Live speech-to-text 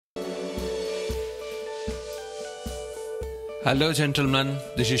Hello gentlemen,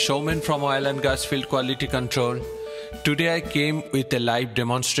 this is Showman from Oil and Gas Field Quality Control. Today I came with a live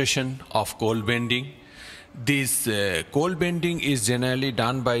demonstration of coal bending. This coal bending is generally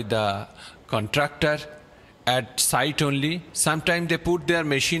done by the contractor at site only. Sometimes they put their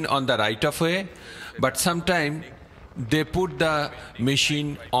machine on the right of way, but sometimes they put the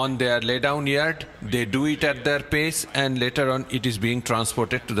machine on their laydown yard. They do it at their pace and later on it is being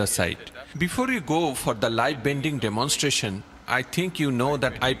transported to the site. Before you go for the live bending demonstration, I think you know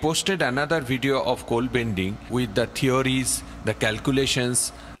that I posted another video of coal bending with the theories, the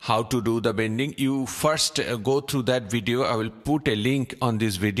calculations, how to do the bending. You first go through that video. I will put a link on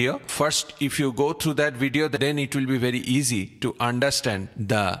this video. First, if you go through that video, then it will be very easy to understand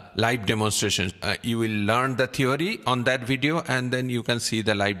the live demonstration. You will learn the theory on that video and then you can see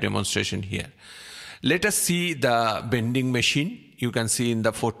the live demonstration here. Let us see the bending machine. You can see in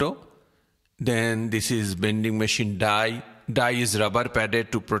the photo. Then this is bending machine die. Die is rubber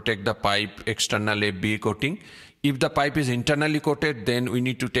padded to protect the pipe external FBA coating. If the pipe is internally coated, then we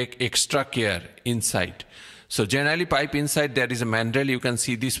need to take extra care inside. So generally pipe inside there is a mandrel. You can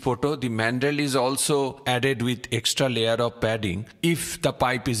see this photo. The mandrel is also added with extra layer of padding if the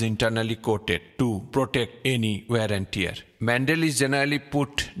pipe is internally coated to protect any wear and tear. Mandrel is generally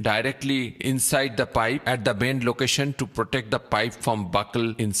put directly inside the pipe at the bend location to protect the pipe from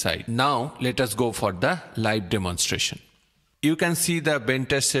buckle inside. Now let us go for the live demonstration. You can see the bend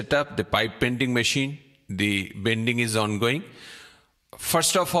test setup, the pipe bending machine. The bending is ongoing.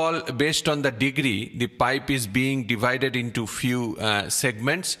 First of all, based on the degree, the pipe is being divided into few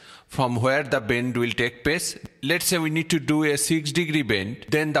segments from where the bend will take place. Let's say we need to do a 6-degree bend.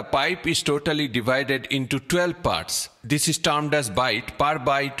 Then the pipe is totally divided into 12 parts. This is termed as bite. Per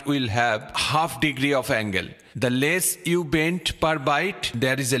bite will have half degree of angle. The less you bend per bite,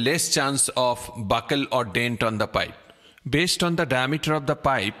 there is a less chance of buckle or dent on the pipe. Based on the diameter of the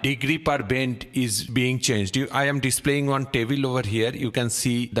pipe, degree per bend is being changed. I am displaying one table over here. You can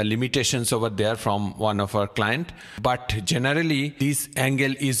see the limitations over there from one of our client. But generally, this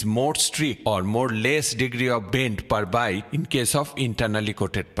angle is more strict or more less degree of bend per bite in case of internally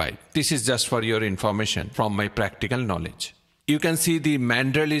coated pipe. This is just for your information from my practical knowledge. You can see the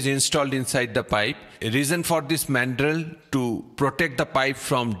mandrel is installed inside the pipe. Reason for this mandrel to protect the pipe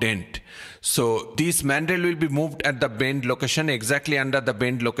from dent. So this mandrel will be moved at the bend location, exactly under the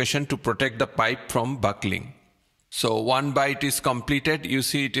bend location to protect the pipe from buckling. So one bite is completed. You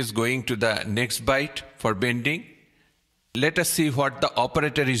see it is going to the next bite for bending. Let us see what the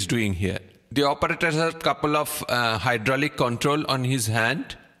operator is doing here. The operator has a couple of hydraulic control on his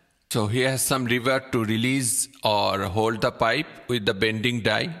hand. So he has some lever to release or hold the pipe with the bending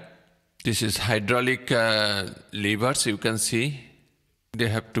die. This is hydraulic levers. You can see they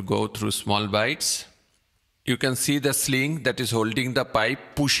have to go through small bites. You can see the sling that is holding the pipe,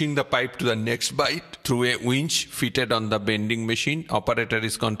 pushing the pipe to the next bite through a winch fitted on the bending machine. Operator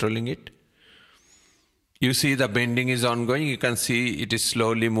is controlling it. You see the bending is ongoing. You can see it is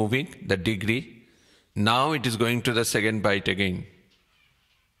slowly moving, the degree. Now it is going to the second bite again.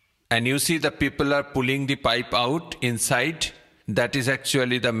 And you see the people are pulling the pipe out inside. That is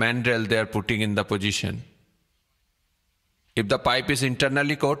actually the mandrel they are putting in the position. If the pipe is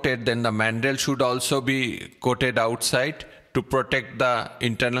internally coated, then the mandrel should also be coated outside to protect the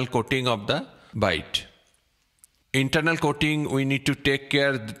internal coating of the bite. Internal coating, we need to take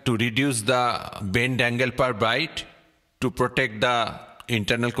care to reduce the bend angle per bite to protect the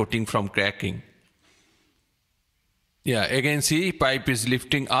internal coating from cracking. Yeah, again see pipe is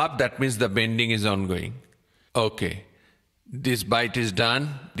lifting up. That means the bending is ongoing. Okay, this bite is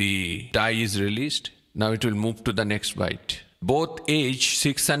done. The die is released. Now it will move to the next bite. Both edge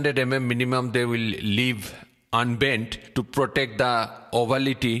 600 mm minimum they will leave unbent to protect the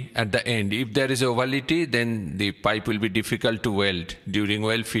ovality at the end. If there is ovality, then the pipe will be difficult to weld. During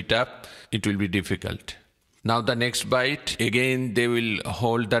weld fit up, it will be difficult. Now the next bite, again they will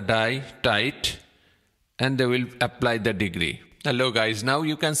hold the die tight and they will apply the degree. Hello guys, now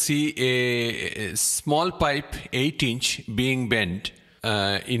you can see a small pipe 8-inch being bent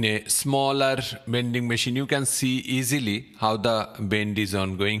in a smaller bending machine. You can see easily how the bend is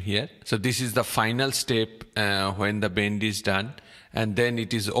ongoing here. So this is the final step when the bend is done and then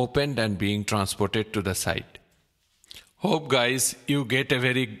it is opened and being transported to the site. Hope guys you get a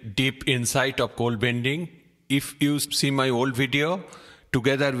very deep insight of coal bending. If you see my old video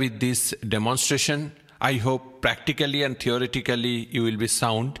together with this demonstration, I hope practically and theoretically you will be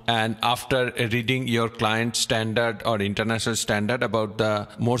sound, and after reading your client standard or international standard about the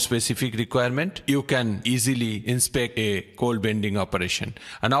more specific requirement, you can easily inspect a cold bending operation.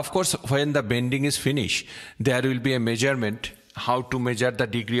 And of course, when the bending is finished, there will be a measurement. How to measure the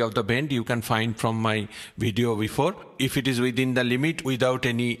degree of the bend you can find from my video before. If it is within the limit without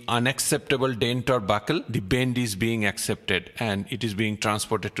any unacceptable dent or buckle, the bend is being accepted and it is being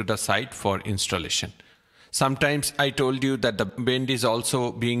transported to the site for installation. Sometimes I told you that the bend is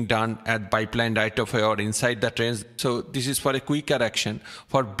also being done at pipeline right of way or inside the trains. So this is for a quicker action.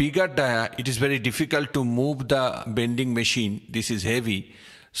 For bigger dia, it is very difficult to move the bending machine. This is heavy.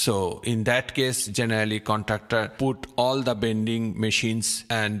 So in that case, generally contractor put all the bending machines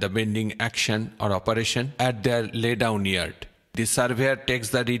and the bending action or operation at their laydown yard. The surveyor takes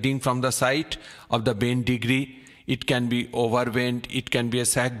the reading from the site of the bend degree. It can be overbend, it can be a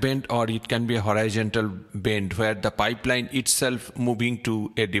sag bend, or it can be a horizontal bend where the pipeline itself moving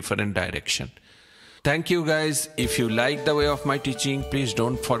to a different direction. Thank you guys. If you like the way of my teaching, please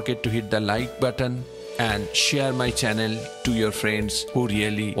don't forget to hit the like button and share my channel to your friends who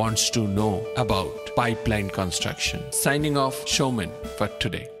really wants to know about pipeline construction. Signing off, Showman, for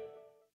today.